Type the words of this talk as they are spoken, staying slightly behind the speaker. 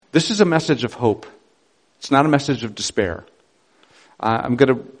This is a message of hope. It's not a message of despair. I'm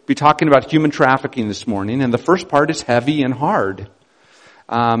going to be talking about human trafficking this morning, and the first part is heavy and hard.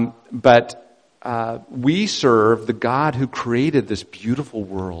 But we serve the God who created this beautiful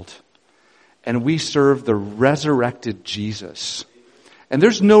world, and we serve the resurrected Jesus. And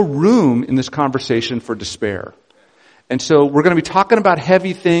there's no room in this conversation for despair. And so we're going to be talking about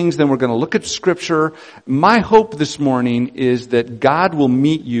heavy things, then we're going to look at Scripture. My hope this morning is that God will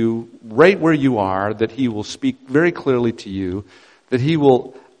meet you right where you are, that He will speak very clearly to you, that He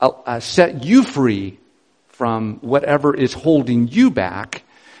will set you free from whatever is holding you back,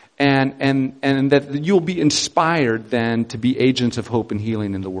 and that you'll be inspired then to be agents of hope and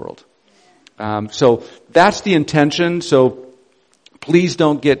healing in the world. So that's the intention. So please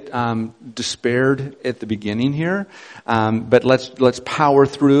don't get despaired at the beginning here, but let's power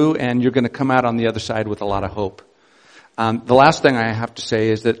through, and you're going to come out on the other side with a lot of hope. The last thing I have to say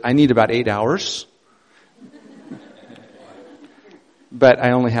is that I need about 8 hours, but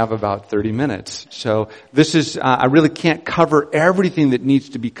I only have about 30 minutes. So this is I really can't cover everything that needs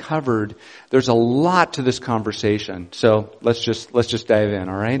to be covered. There's a lot to this conversation, so let's just dive in.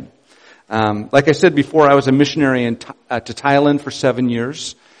 All right. Like I said before, I was a missionary to Thailand for 7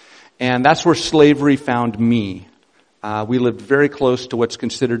 years, and that's where slavery found me. We lived very close to what's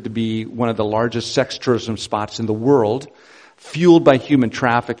considered to be one of the largest sex tourism spots in the world, fueled by human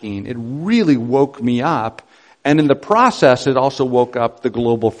trafficking. It really woke me up, and in the process, it also woke up the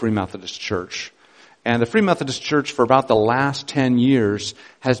global Free Methodist Church. And the Free Methodist Church, for about the last 10 years,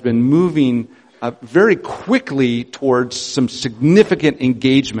 has been moving very quickly towards some significant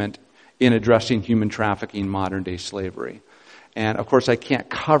engagement in addressing human trafficking, modern-day slavery. And, of course, I can't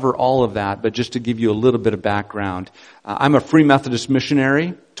cover all of that, but just to give you a little bit of background, I'm a Free Methodist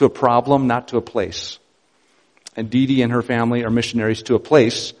missionary to a problem, not to a place. And Dee Dee and her family are missionaries to a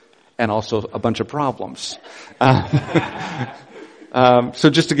place and also a bunch of problems. So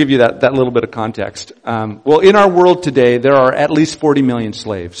just to give you that little bit of context. Well, in our world today, there are at least 40 million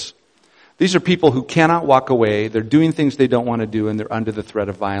slaves. These are people who cannot walk away. They're doing things they don't want to do, and they're under the threat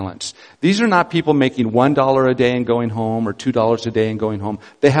of violence. These are not people making $1 a day and going home or $2 a day and going home.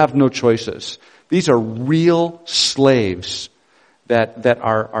 They have no choices. These are real slaves that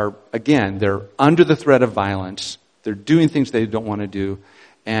are again, they're under the threat of violence. They're doing things they don't want to do,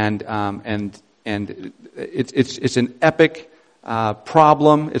 and it's an epic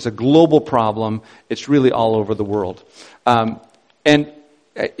problem. It's a global problem. It's really all over the world, and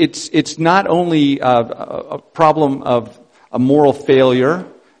it's not only a problem of a moral failure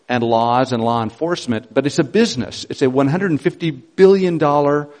and laws and law enforcement, but it's a business. It's a $150 billion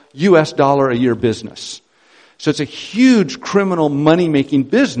US dollar a year business. So it's a huge criminal money-making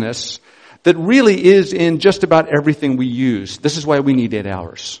business that really is in just about everything we use. This is why we need 8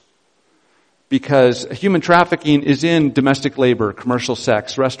 hours. Because human trafficking is in domestic labor, commercial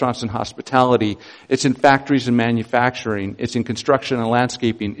sex, restaurants and hospitality. It's in factories and manufacturing. It's in construction and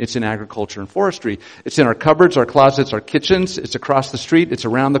landscaping. It's in agriculture and forestry. It's in our cupboards, our closets, our kitchens. It's across the street. It's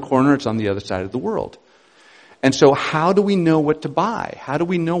around the corner. It's on the other side of the world. And so how do we know what to buy? How do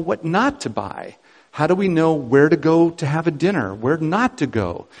we know what not to buy? How do we know where to go to have a dinner, where not to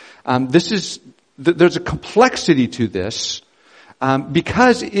go? There's a complexity to this.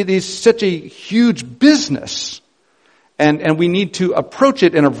 Because it is such a huge business, and we need to approach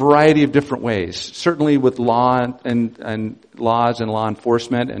it in a variety of different ways. Certainly with law and laws and law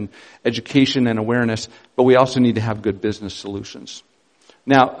enforcement and education and awareness, but we also need to have good business solutions.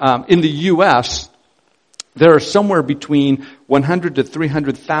 Now, in the U.S., there are somewhere between 100 to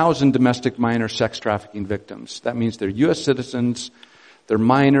 300,000 domestic minor sex trafficking victims. That means they're U.S. citizens, they're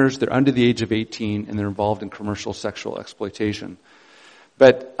minors, they're under the age of 18, and they're involved in commercial sexual exploitation.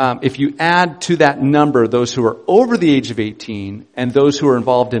 But if you add to that number those who are over the age of 18 and those who are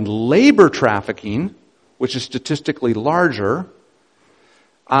involved in labor trafficking, which is statistically larger,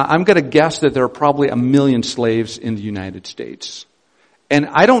 I'm going to guess that there are probably 1 million slaves in the United States. And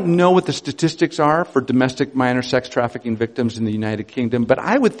I don't know what the statistics are for domestic minor sex trafficking victims in the United Kingdom, but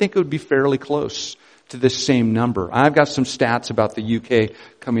I would think it would be fairly close to this same number. I've got some stats about the UK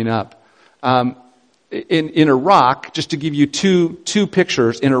coming up. In Iraq, just to give you two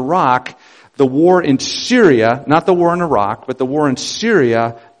pictures, in Iraq, the war in Syria, not the war in Iraq, but the war in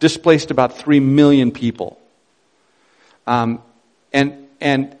Syria displaced about 3 million people. And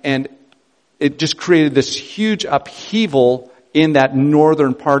it just created this huge upheaval in that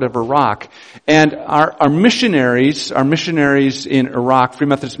northern part of Iraq. And our missionaries in Iraq, Free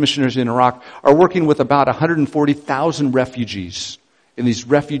Methodist missionaries in Iraq, are working with about 140,000 refugees in these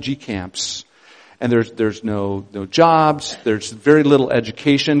refugee camps. and there's no jobs, there's very little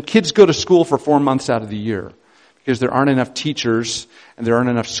education. Kids go to school for 4 months out of the year because there aren't enough teachers and there aren't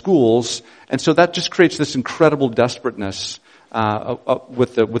enough schools, and so that just creates this incredible desperateness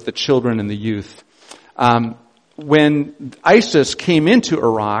with the children and the youth. When ISIS came into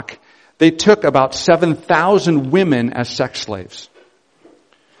Iraq, they took about 7,000 women as sex slaves.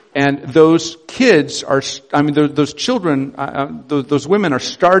 And those kids those children, those women are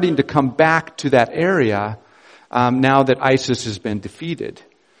starting to come back to that area now that ISIS has been defeated.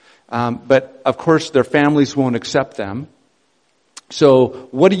 But of course their families won't accept them. So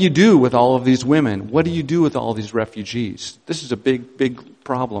what do you do with all of these women? What do you do with all these refugees? This is a big, big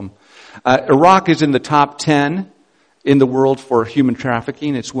problem. Iraq is in the top 10 in the world for human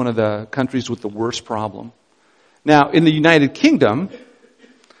trafficking. It's one of the countries with the worst problem. Now, in the United Kingdom,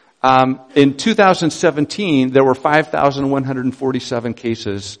 in 2017, there were 5,147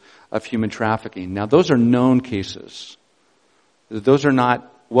 cases of human trafficking. Now, those are known cases. Those are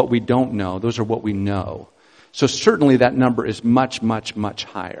not what we don't know. Those are what we know. So certainly that number is much, much, much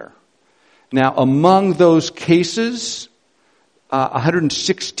higher. Now, among those cases,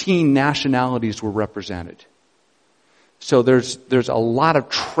 116 nationalities were represented. So there's a lot of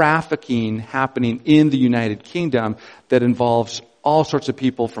trafficking happening in the United Kingdom that involves all sorts of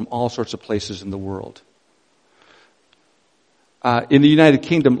people from all sorts of places in the world. In the United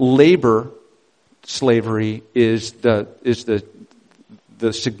Kingdom, labor slavery is the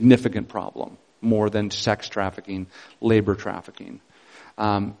significant problem, more than sex trafficking, labor trafficking.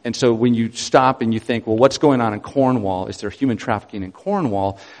 And so when you stop and you think, well, what's going on in Cornwall? Is there human trafficking in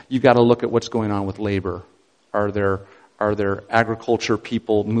Cornwall? You've got to look at what's going on with labor. Are there agriculture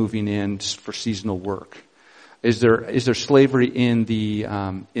people moving in for seasonal work? Is there slavery in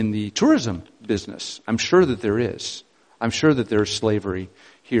the tourism business? I'm sure that there is. I'm sure that there's slavery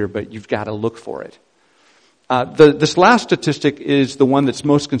here, but you've got to look for it. This last statistic is the one that's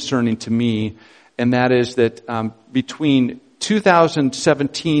most concerning to me, and that is that between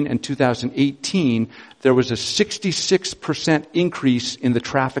 2017 and 2018, there was a 66% increase in the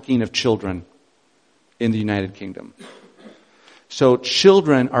trafficking of children in the United Kingdom. So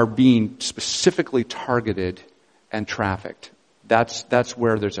children are being specifically targeted and trafficked. That's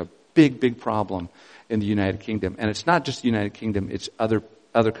where there's a big, big problem in the United Kingdom. And it's not just the United Kingdom, it's other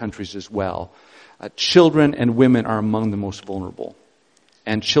countries as well. Children and women are among the most vulnerable.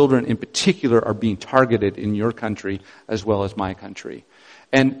 And children in particular are being targeted in your country as well as my country.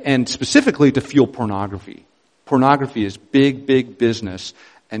 And specifically to fuel pornography. Pornography is big, big business.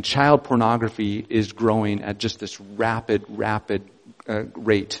 And child pornography is growing at just this rapid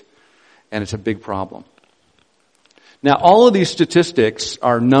rate. And it's a big problem. Now, all of these statistics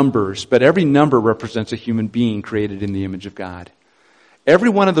are numbers, but every number represents a human being created in the image of God. Every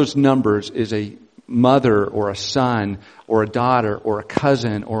one of those numbers is a mother or a son or a daughter or a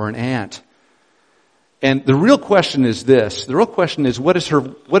cousin or an aunt. And the real question is this. The real question is, what is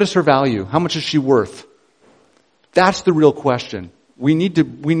her value? How much is she worth? That's the real question. We need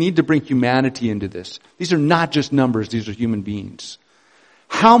to bring humanity into this. These are not just numbers, these are human beings.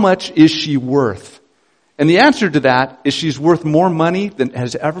 How much is she worth? And the answer to that is she's worth more money than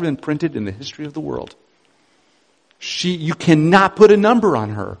has ever been printed in the history of the world. You cannot put a number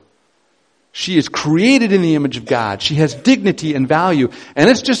on her. She is created in the image of God. She has dignity and value. And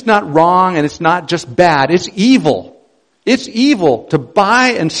it's just not wrong and it's not just bad. It's evil. It's evil to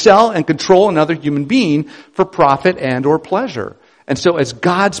buy and sell and control another human being for profit and or pleasure. And so as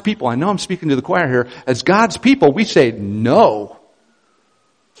God's people, I know I'm speaking to the choir here, as God's people, we say, no,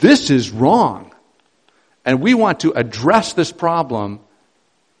 this is wrong. And we want to address this problem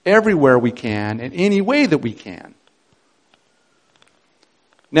everywhere we can, in any way that we can.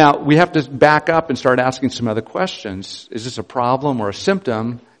 Now, we have to back up and start asking some other questions. Is this a problem or a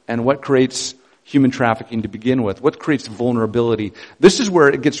symptom? And what creates human trafficking to begin with? What creates vulnerability? This is where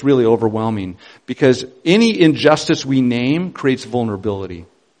it gets really overwhelming, because any injustice we name creates vulnerability.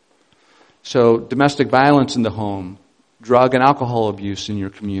 So domestic violence in the home, drug and alcohol abuse in your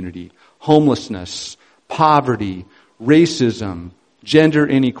community, homelessness, poverty, racism, gender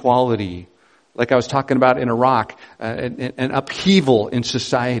inequality, like I was talking about in Iraq, an upheaval in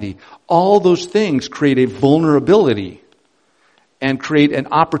society. All those things create a vulnerability and create an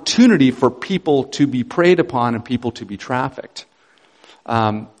opportunity for people to be preyed upon and people to be trafficked.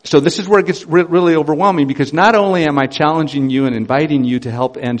 So this is where it gets really overwhelming, because not only am I challenging you and inviting you to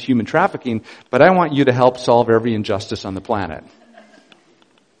help end human trafficking, but I want you to help solve every injustice on the planet.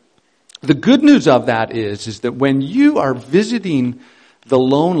 The good news of that is that when you are visiting the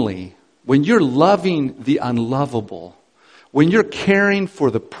lonely, when you're loving the unlovable, when you're caring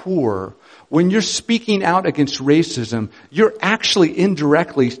for the poor, when you're speaking out against racism, you're actually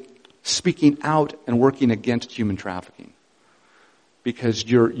indirectly speaking out and working against human trafficking. Because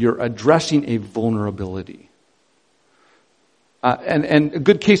you're addressing a vulnerability. And a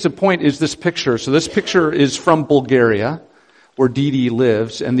good case in point is this picture. So this picture is from Bulgaria, where Dee Dee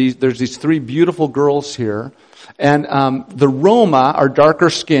lives, and there's these three beautiful girls here. And the Roma are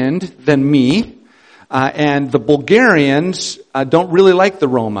darker skinned than me, and the Bulgarians don't really like the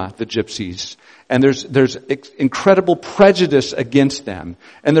Roma, the gypsies. And there's incredible prejudice against them.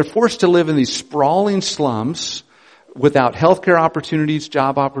 And they're forced to live in these sprawling slums without healthcare opportunities,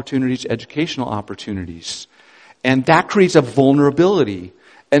 job opportunities, educational opportunities. And that creates a vulnerability.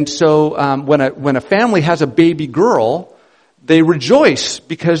 And so when a family has a baby girl, they rejoice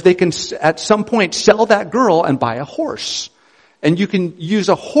because they can at some point sell that girl and buy a horse. And you can use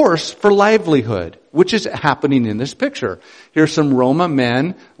a horse for livelihood, which is happening in this picture. Here's some Roma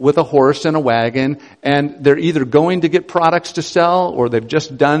men with a horse and a wagon, and they're either going to get products to sell or they've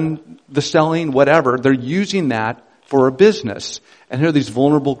just done the selling, whatever. They're using that for a business. And here are these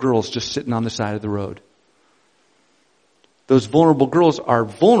vulnerable girls just sitting on the side of the road. Those vulnerable girls are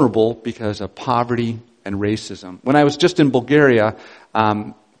vulnerable because of poverty and racism. When I was just in Bulgaria,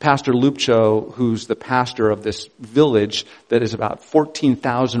 Pastor Lupcho, who's the pastor of this village that is about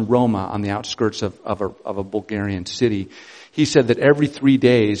 14,000 Roma on the outskirts of a Bulgarian city, he said that every 3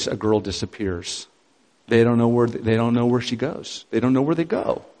 days a girl disappears. They don't know where she goes. They don't know where they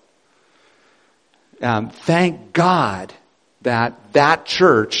go. Thank God that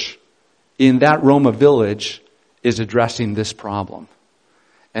church in that Roma village is addressing this problem.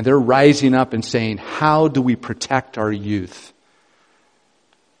 And they're rising up and saying, how do we protect our youth?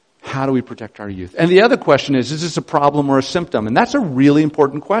 How do we protect our youth? And the other question is this a problem or a symptom? And that's a really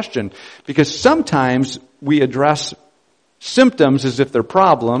important question, because sometimes we address symptoms as if they're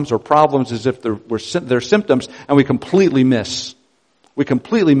problems, or problems as if they're symptoms, and we completely miss. We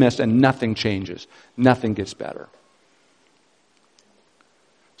completely miss, and nothing changes. Nothing gets better.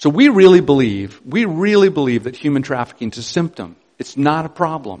 So we really believe that human trafficking is a symptom. It's not a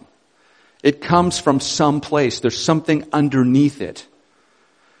problem. It comes from some place. There's something underneath it.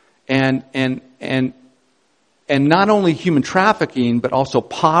 And not only human trafficking, but also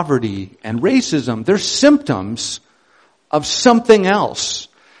poverty and racism, they're symptoms of something else.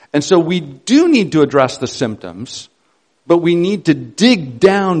 And so we do need to address the symptoms, but we need to dig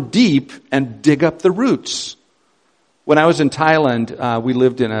down deep and dig up the roots. When I was in Thailand, we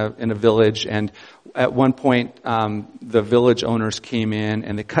lived in a village, and at one point, the village owners came in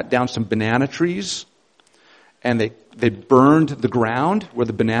and they cut down some banana trees, and they burned the ground where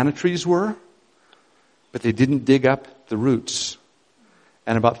the banana trees were, but they didn't dig up the roots.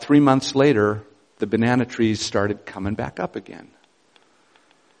 And about 3 months later, the banana trees started coming back up again.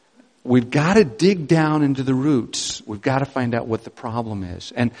 We've got to dig down into the roots. We've got to find out what the problem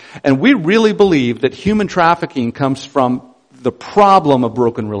is. And we really believe that human trafficking comes from the problem of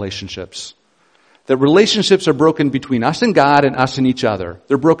broken relationships. That relationships are broken between us and God and us and each other.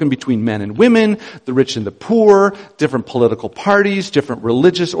 They're broken between men and women, the rich and the poor, different political parties, different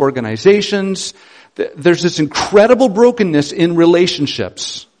religious organizations. There's this incredible brokenness in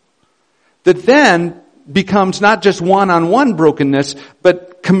relationships that then becomes not just one-on-one brokenness,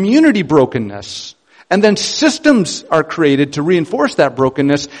 but community brokenness. And then systems are created to reinforce that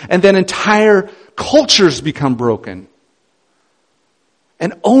brokenness, and then entire cultures become broken.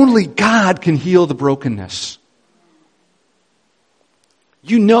 And only God can heal the brokenness.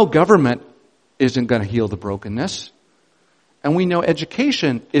 You know government isn't going to heal the brokenness. And we know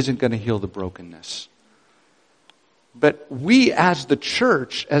education isn't going to heal the brokenness. But we as the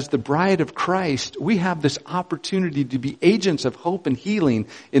church, as the bride of Christ, we have this opportunity to be agents of hope and healing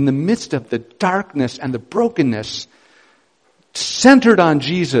in the midst of the darkness and the brokenness, centered on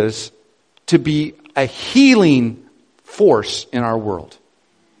Jesus, to be a healing force in our world.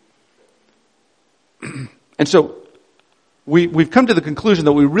 And so we've come to the conclusion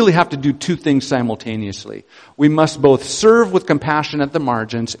that we really have to do two things simultaneously. We must both serve with compassion at the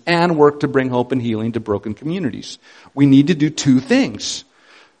margins and work to bring hope and healing to broken communities. We need to do two things.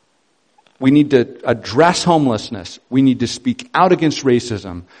 We need to address homelessness. We need to speak out against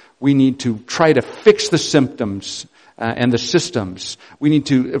racism. We need to try to fix the symptoms and the systems. We need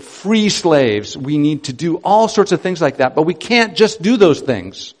to free slaves. We need to do all sorts of things like that. But we can't just do those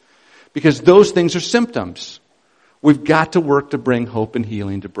things, because those things are symptoms. We've got to work to bring hope and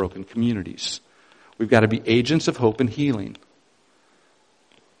healing to broken communities. We've got to be agents of hope and healing.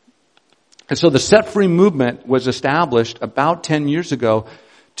 And so the Set Free movement was established about 10 years ago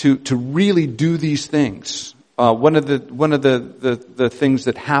to really do these things. One of the things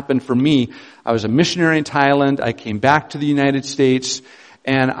that happened for me, I was a missionary in Thailand. I came back to the United States,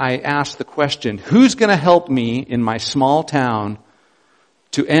 and I asked the question, who's going to help me in my small town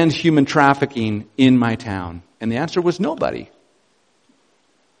to end human trafficking in my town? And the answer was nobody.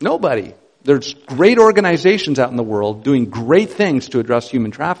 Nobody. There's great organizations out in the world doing great things to address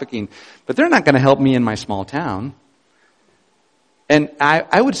human trafficking, but they're not going to help me in my small town. And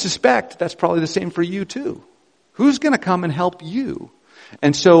I would suspect that's probably the same for you too. Who's going to come and help you?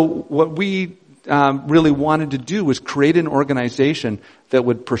 And so what we really wanted to do was create an organization that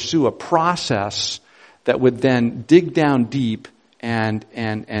would pursue a process that would then dig down deep and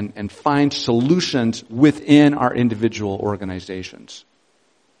find solutions within our individual organizations.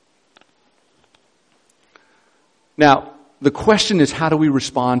 Now, the question is, how do we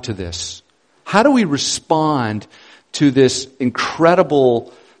respond to this? How do we respond to this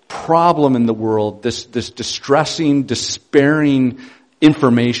incredible problem in the world, this distressing, despairing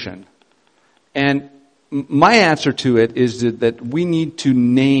information? And my answer to it is that we need to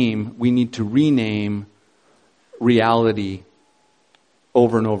rename reality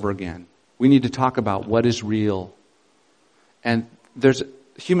over and over again. We need to talk about what is real. And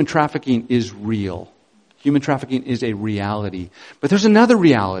human trafficking is real. Human trafficking is a reality. But there's another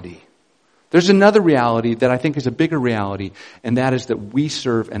reality. There's another reality that I think is a bigger reality, and that is that we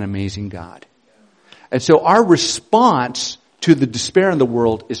serve an amazing God. And so our response to the despair in the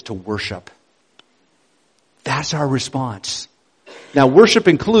world is to worship. That's our response. Now, worship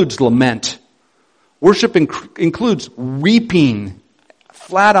includes lament. Worship includes weeping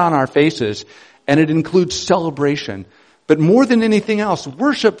flat on our faces, and it includes celebration. But more than anything else,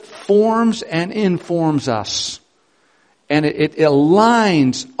 worship forms and informs us. And it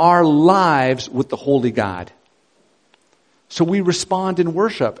aligns our lives with the holy God. So we respond in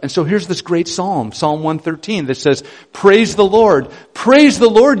worship. And so here's this great psalm, Psalm 113, that says, praise the Lord,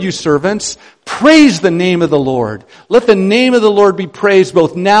 you servants. Praise the name of the Lord. Let the name of the Lord be praised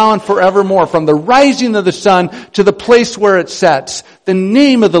both now and forevermore. From the rising of the sun to the place where it sets, the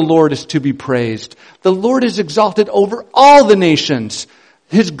name of the Lord is to be praised. The Lord is exalted over all the nations,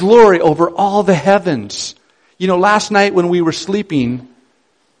 His glory over all the heavens. You know, last night when we were sleeping,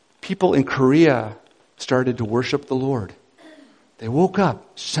 people in Korea started to worship the Lord. They woke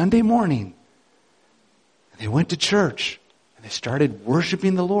up Sunday morning, and they went to church, and they started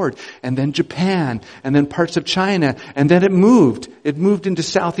worshiping the Lord. And then Japan, and then parts of China, and then it moved. It moved into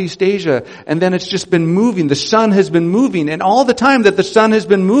Southeast Asia, and then it's just been moving. The sun has been moving, and all the time that the sun has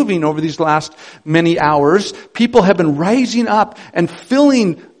been moving over these last many hours, people have been rising up and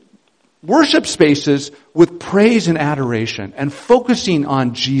filling worship spaces with praise and adoration and focusing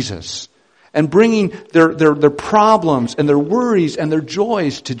on Jesus and bringing their problems and their worries and their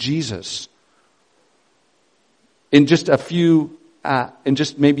joys to Jesus. In just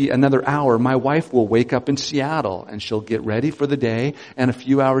maybe another hour, my wife will wake up in Seattle and she'll get ready for the day. And a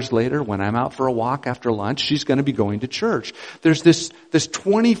few hours later, when I'm out for a walk after lunch, she's going to be going to church. There's this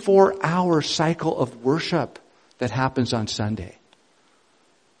 24-hour cycle of worship that happens on Sunday.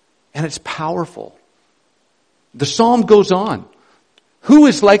 And it's powerful. The psalm goes on. Who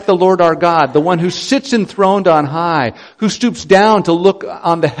is like the Lord our God, the one who sits enthroned on high, who stoops down to look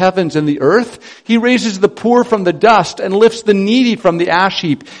on the heavens and the earth? He raises the poor from the dust and lifts the needy from the ash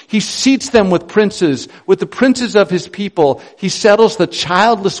heap. He seats them with the princes of His people. He settles the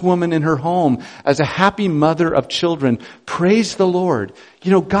childless woman in her home as a happy mother of children. Praise the Lord.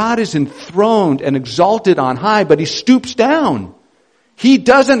 You know, God is enthroned and exalted on high, but He stoops down. He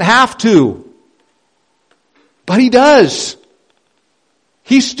doesn't have to, but He does.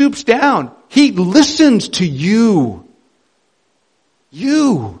 He stoops down. He listens to you.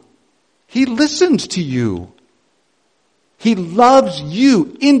 He listens to you. He loves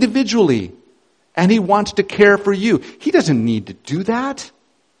you individually, and He wants to care for you. He doesn't need to do that.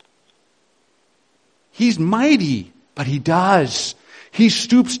 He's mighty, but He does. He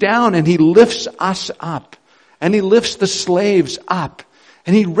stoops down and He lifts us up, and He lifts the slaves up.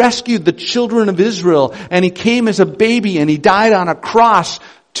 And He rescued the children of Israel, and He came as a baby, and He died on a cross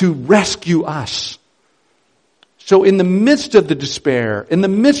to rescue us. So in the midst of the despair, in the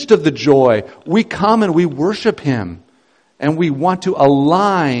midst of the joy, we come and we worship Him. And we want to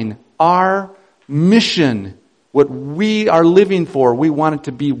align our mission, what we are living for. We want it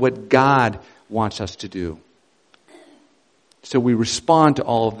to be what God wants us to do. So we respond to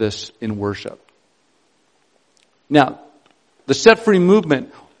all of this in worship. Now, the Set Free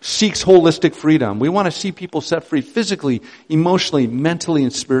movement seeks holistic freedom. We want to see people set free physically, emotionally, mentally,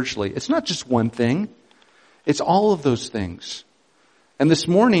 and spiritually. It's not just one thing. It's all of those things. And this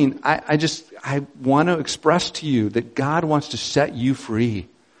morning, I want to express to you that God wants to set you free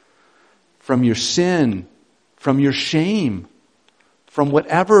from your sin, from your shame, from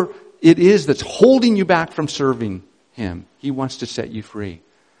whatever it is that's holding you back from serving Him. He wants to set you free.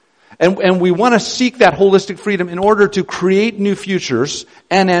 And we want to seek that holistic freedom in order to create new futures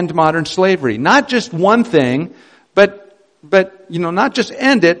and end modern slavery. Not just one thing, but not just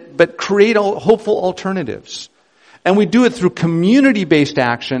end it, but create hopeful alternatives. And we do it through community-based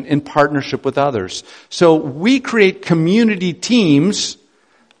action in partnership with others. So we create community teams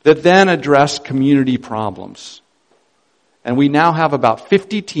that then address community problems. And we now have about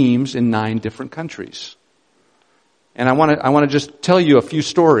 50 teams in 9 different countries. And I want to just tell you a few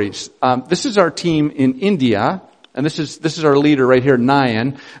stories. This is our team in India, and this is our leader right here,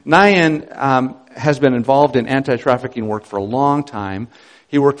 Nayan. Nayan has been involved in anti-trafficking work for a long time.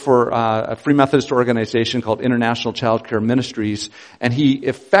 He worked for a Free Methodist organization called International Child Care Ministries, and he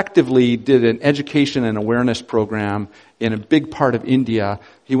effectively did an education and awareness program in a big part of India.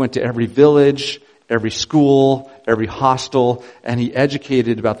 He went to every village, every school, every hostel, and he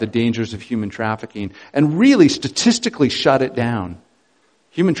educated about the dangers of human trafficking and really statistically shut it down.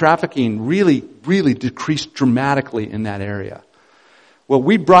 Human trafficking really, really decreased dramatically in that area. Well,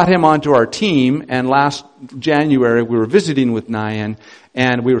 we brought him onto our team, and last January we were visiting with Nayan,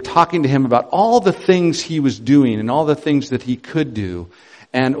 and we were talking to him about all the things he was doing and all the things that he could do.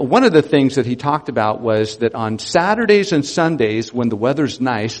 And one of the things that he talked about was that on Saturdays and Sundays, when the weather's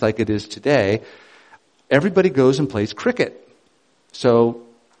nice, like it is today, everybody goes and plays cricket. So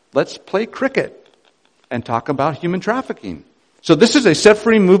let's play cricket and talk about human trafficking. So this is a Set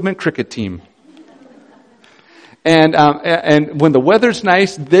Free Movement cricket team. And when the weather's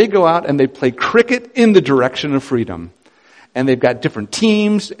nice, they go out and they play cricket in the direction of freedom. And they've got different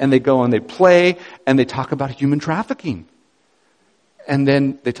teams, and they go and they play, and they talk about human trafficking. And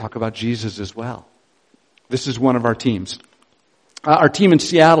then they talk about Jesus as well. This is one of our teams. Our team in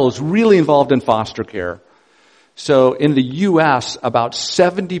Seattle is really involved in foster care. So in the U.S., about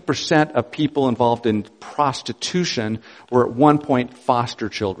 70% of people involved in prostitution were at one point foster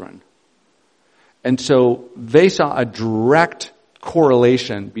children. And so they saw a direct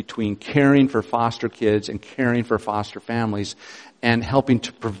correlation between caring for foster kids and caring for foster families and helping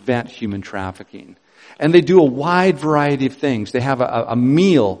to prevent human trafficking. And they do a wide variety of things. They have a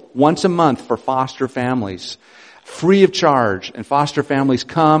meal once a month for foster families, free of charge. And foster families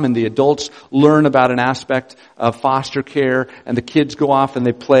come and the adults learn about an aspect of foster care, and the kids go off and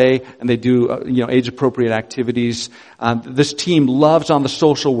they play and they do age-appropriate activities. This team loves on the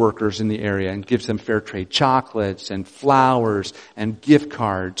social workers in the area and gives them fair trade chocolates and flowers and gift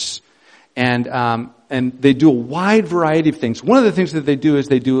cards. And they do a wide variety of things. One of the things that they do is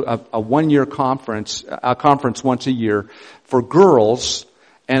they do a one-year conference, a conference once a year for girls.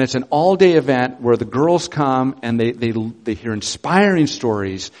 And it's an all-day event where the girls come and they hear inspiring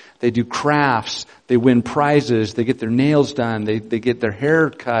stories. They do crafts. They win prizes. They get their nails done. They get their hair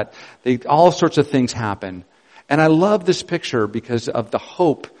cut. All sorts of things happen. And I love this picture because of the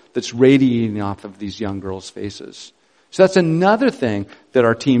hope that's radiating off of these young girls' faces. So that's another thing that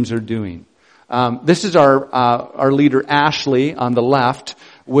our teams are doing. This is our leader, Ashley, on the left,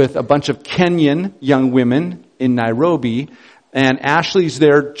 with a bunch of Kenyan young women in Nairobi. And Ashley's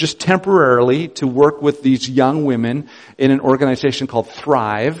there just temporarily to work with these young women in an organization called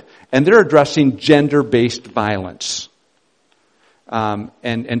Thrive. And they're addressing gender-based violence.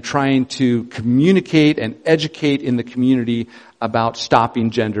 And trying to communicate and educate in the community about stopping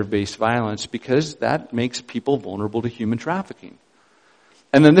gender-based violence, because that makes people vulnerable to human trafficking.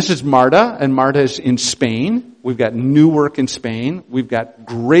 And then this is Marta, and Marta is in Spain. We've got new work in Spain. We've got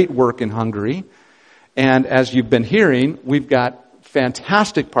great work in Hungary. And as you've been hearing, we've got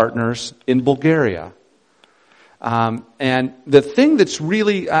fantastic partners in Bulgaria. And the thing that's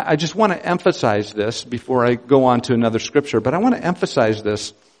really, I just want to emphasize this before I go on to another scripture, but I want to emphasize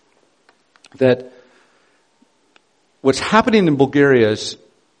this, that what's happening in Bulgaria is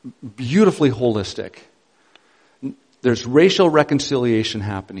beautifully holistic. There's racial reconciliation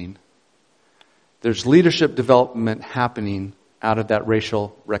happening. There's leadership development happening out of that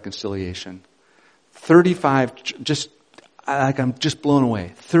racial reconciliation. 35, I'm just blown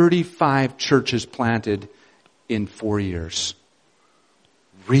away. 35 churches planted in 4 years.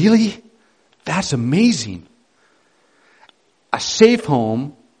 Really? That's amazing. A safe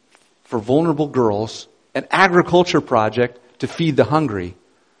home for vulnerable girls, an agriculture project to feed the hungry.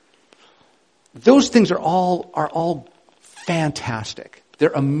 Those things are all fantastic. They're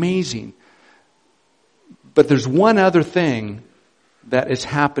amazing. But there's one other thing that is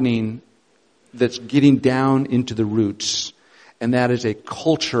happening that's getting down into the roots. and that is a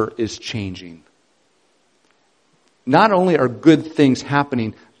culture is changing. Not only are good things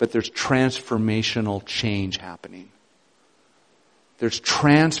happening, but there's transformational change happening. There's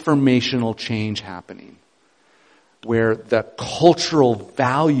transformational change happening where the cultural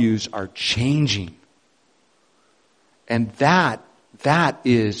values are changing. And that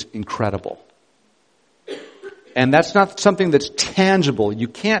is incredible. And that's not something that's tangible. You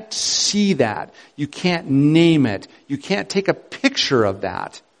can't see that. You can't name it. You can't take a picture of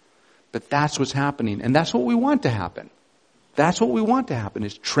that. But that's what's happening. And that's what we want to happen. That's what we want to happen,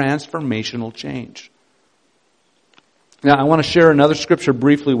 is transformational change. Now, I want to share another scripture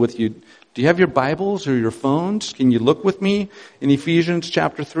briefly with you. Do you have your Bibles or your phones? Can you look with me in Ephesians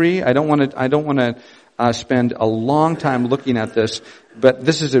chapter 3? I don't want to spend a long time looking at this, but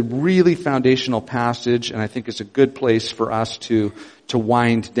this is a really foundational passage, and I think it's a good place for us to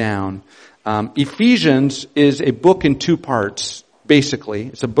wind down. Ephesians is a book in two parts, basically.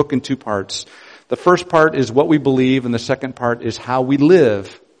 It's a book in two parts. The first part is what we believe, and the second part is how we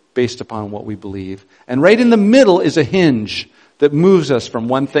live based upon what we believe. And right in the middle is a hinge that moves us from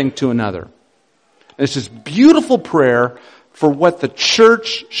one thing to another. And it's this beautiful prayer for what the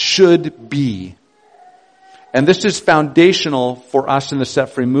church should be. And this is foundational for us in the Set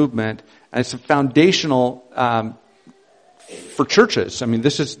Free movement, and it's foundational for churches. I mean,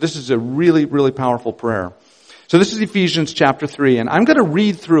 this is a really, really powerful prayer. So this is Ephesians chapter 3, and I'm going to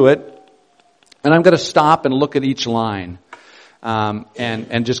read through it, and I'm going to stop and look at each line.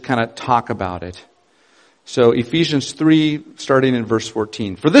 And just kind of talk about it. So Ephesians 3, starting in verse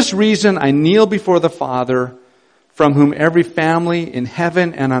 14. For this reason I kneel before the Father, from whom every family in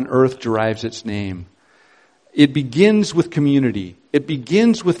heaven and on earth derives its name. It begins with community. It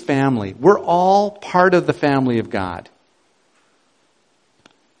begins with family. We're all part of the family of God.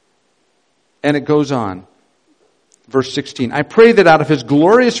 And it goes on. Verse 16. I pray that out of His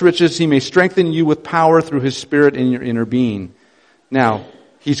glorious riches He may strengthen you with power through His Spirit in your inner being. Now,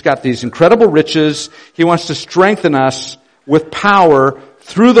 He's got these incredible riches. He wants to strengthen us with power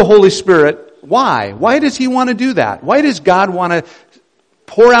through the Holy Spirit. Why? Why does He want to do that? Why does God want to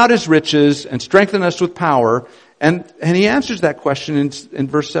pour out His riches and strengthen us with power? And He answers that question in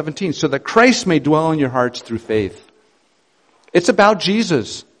verse 17. So that Christ may dwell in your hearts through faith. It's about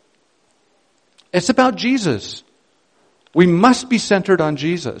Jesus. It's about Jesus. We must be centered on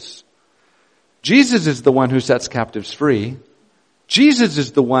Jesus. Jesus is the one who sets captives free. Jesus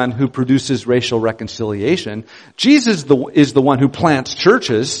is the one who produces racial reconciliation. Jesus is the one who plants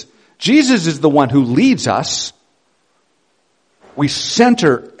churches. Jesus is the one who leads us. We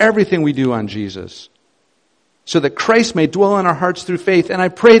center everything we do on Jesus, so that Christ may dwell in our hearts through faith. And I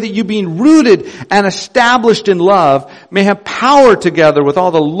pray that you, being rooted and established in love, may have power together with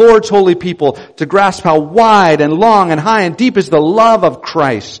all the Lord's holy people to grasp how wide and long and high and deep is the love of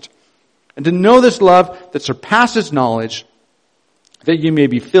Christ, and to know this love that surpasses knowledge, that you may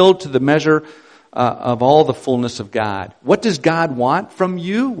be filled to the measure of all the fullness of God. What does God want from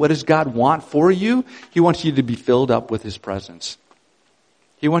you? What does God want for you? He wants you to be filled up with His presence.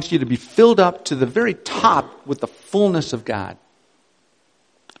 He wants you to be filled up to the very top with the fullness of God.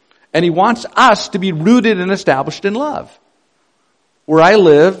 And He wants us to be rooted and established in love. Where I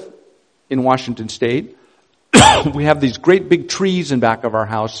live, in Washington State, we have these great big trees in back of our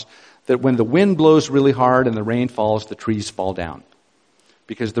house that when the wind blows really hard and the rain falls, the trees fall down,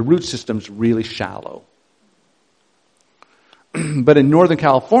 because the root system's really shallow. But in Northern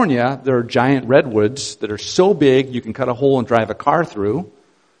California, there are giant redwoods that are so big you can cut a hole and drive a car through.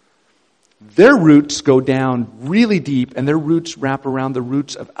 Their roots go down really deep, and their roots wrap around the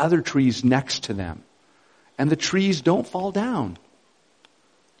roots of other trees next to them. And the trees don't fall down.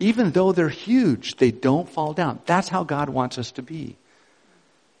 Even though they're huge, they don't fall down. That's how God wants us to be.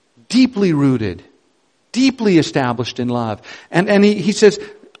 Deeply rooted, deeply established in love. And he says,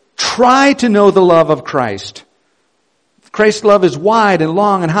 try to know the love of Christ. Christ's love is wide and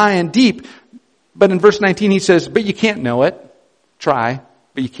long and high and deep. But in verse 19 he says, but you can't know it. Try,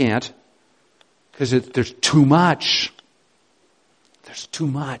 but you can't. Because there's too much. There's too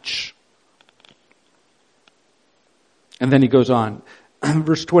much. And then he goes on.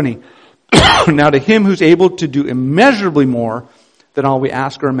 Verse 20. Now to Him who's able to do immeasurably more than all we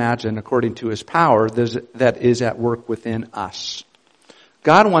ask or imagine, according to His power that is at work within us.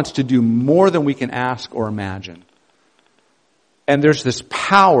 God wants to do more than we can ask or imagine. And there's this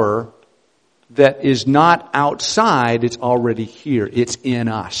power that is not outside, it's already here. It's in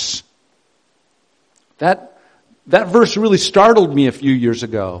us. That verse really startled me a few years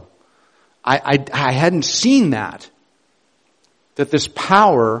ago. I hadn't seen that this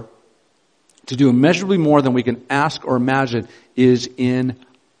power to do immeasurably more than we can ask or imagine is in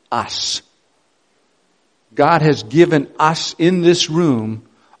us. God has given us in this room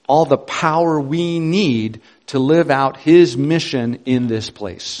all the power we need to live out His mission in this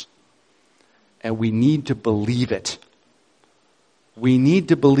place. And we need to believe it. We need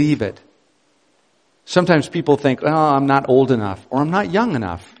to believe it. Sometimes people think, oh, I'm not old enough, or I'm not young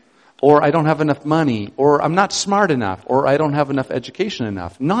enough, or I don't have enough money, or I'm not smart enough, or I don't have enough education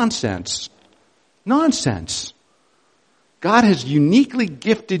enough. Nonsense. Nonsense. God has uniquely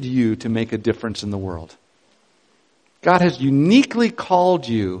gifted you to make a difference in the world. God has uniquely called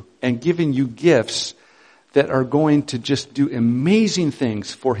you and given you gifts that are going to just do amazing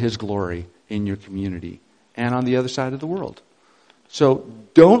things for His glory in your community and on the other side of the world. So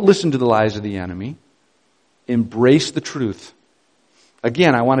don't listen to the lies of the enemy. Embrace the truth.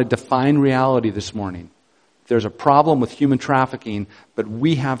 Again, I want to define reality this morning. There's a problem with human trafficking, but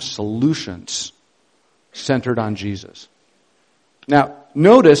we have solutions centered on Jesus. Now,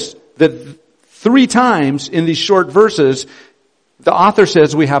 notice that 3 times in these short verses, the author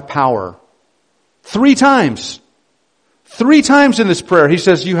says we have power. 3 times. 3 times in this prayer, he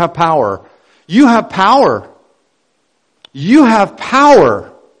says you have power. You have power. You have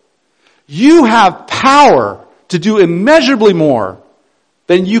power. You have power to do immeasurably more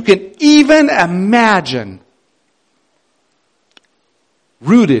than you can even imagine.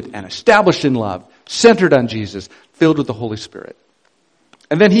 Rooted and established in love, centered on Jesus, filled with the Holy Spirit.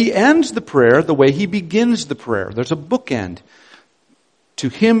 And then he ends the prayer the way he begins the prayer. There's a bookend. To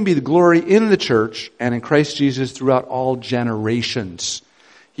Him be the glory in the church and in Christ Jesus throughout all generations.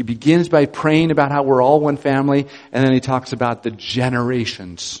 He begins by praying about how we're all one family, and then he talks about the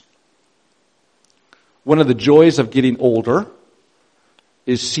generations. One of the joys of getting older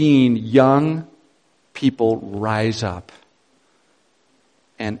is seeing young people rise up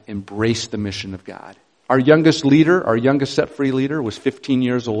and embrace the mission of God. Our youngest leader, our youngest set-free leader, was 15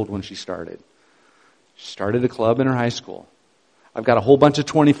 years old when she started. She started a club in her high school. I've got a whole bunch of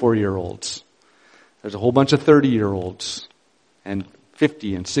 24-year-olds. There's a whole bunch of 30-year-olds and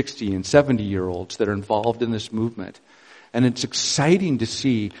 50 and 60 and 70-year-olds that are involved in this movement. And it's exciting to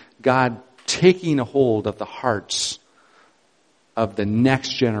see God taking a hold of the hearts of the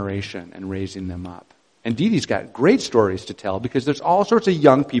next generation and raising them up. And Dee Dee's got great stories to tell because there's all sorts of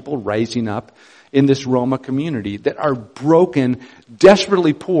young people rising up in this Roma community that are broken,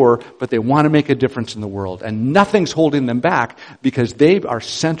 desperately poor, but they want to make a difference in the world. And nothing's holding them back because they are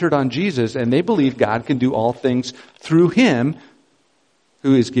centered on Jesus and they believe God can do all things through Him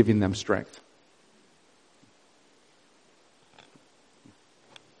who is giving them strength.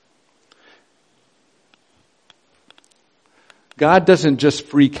 God doesn't just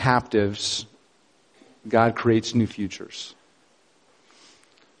free captives. God creates new futures.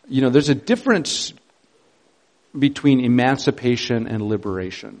 You know, there's a difference between emancipation and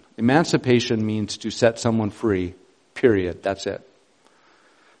liberation. Emancipation means to set someone free, period. That's it.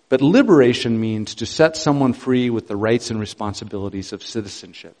 But liberation means to set someone free with the rights and responsibilities of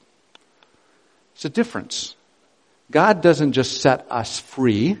citizenship. It's a difference. God doesn't just set us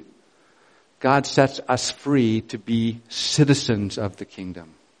free. God sets us free to be citizens of the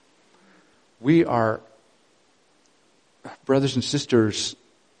kingdom. We are, brothers and sisters,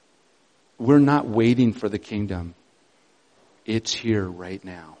 we're not waiting for the kingdom. It's here right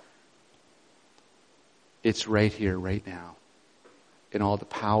now. It's right here right now. In all the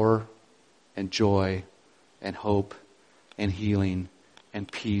power and joy and hope and healing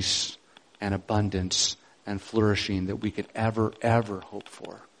and peace and abundance and flourishing that we could ever hope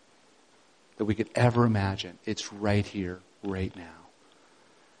for. That we could ever imagine. It's right here, right now.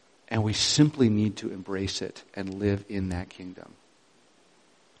 And we simply need to embrace it and live in that kingdom.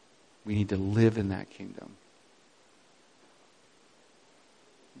 We need to live in that kingdom.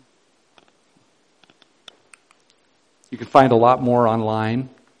 You can find a lot more online.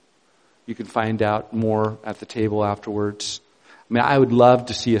 You can find out more at the table afterwards. I mean, I would love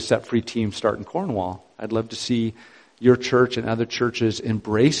to see a set-free team start in Cornwall. I'd love to see your church and other churches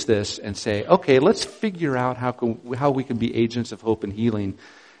embrace this and say, okay, let's figure out how we can be agents of hope and healing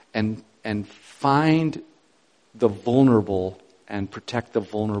and find the vulnerable and protect the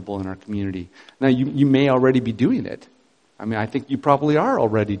vulnerable in our community. Now, you may already be doing it. I mean, I think you probably are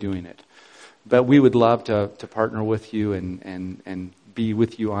already doing it. But we would love to partner with you and be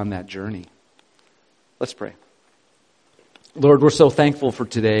with you on that journey. Let's pray. Lord, we're so thankful for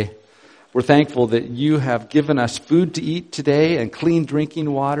today. We're thankful that you have given us food to eat today and clean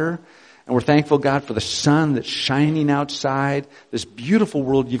drinking water. And And we're thankful, God, for the sun that's shining outside, this beautiful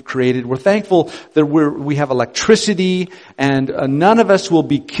world you've created. We're thankful that we have electricity, and none of us will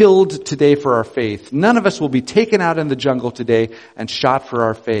be killed today for our faith. None of us will be taken out in the jungle today and shot for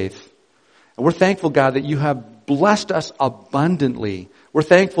our faith. And we're thankful, God, that you have blessed us abundantly. We're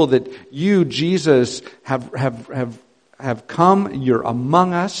thankful that you, Jesus, have come. You're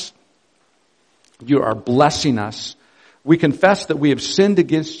among us. You are blessing us. We confess that we have sinned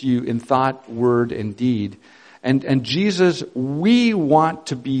against you in thought, word, and deed. And Jesus, we want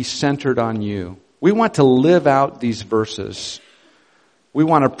to be centered on you. We want to live out these verses. We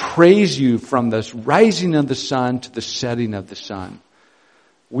want to praise you from the rising of the sun to the setting of the sun.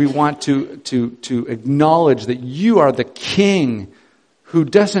 We want to acknowledge that you are the King who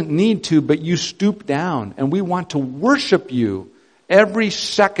doesn't need to, but you stoop down. And we want to worship you every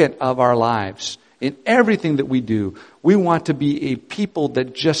second of our lives. In everything that we do, we want to be a people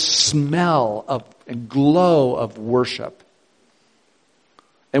that just smell of and glow of worship.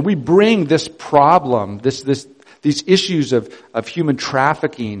 And we bring this problem, these issues of human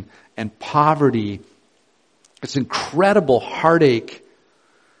trafficking and poverty, this incredible heartache.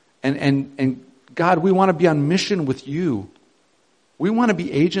 And God, we want to be on mission with you. We want to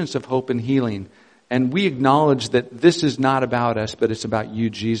be agents of hope and healing. And we acknowledge that this is not about us, but it's about you,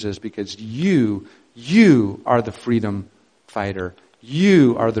 Jesus, because you are the freedom fighter.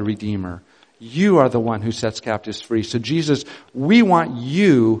 You are the Redeemer. You are the one who sets captives free. So Jesus, we want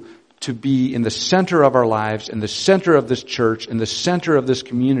you to be in the center of our lives, in the center of this church, in the center of this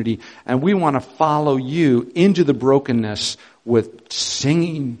community. And we want to follow you into the brokenness with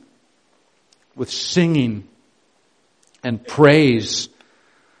singing and praise,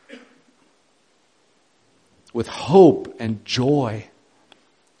 with hope and joy.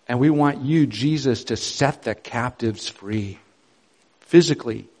 And we want you, Jesus, to set the captives free.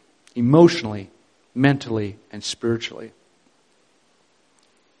 Physically, emotionally, mentally, and spiritually.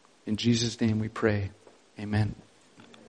 In Jesus' name we pray. Amen.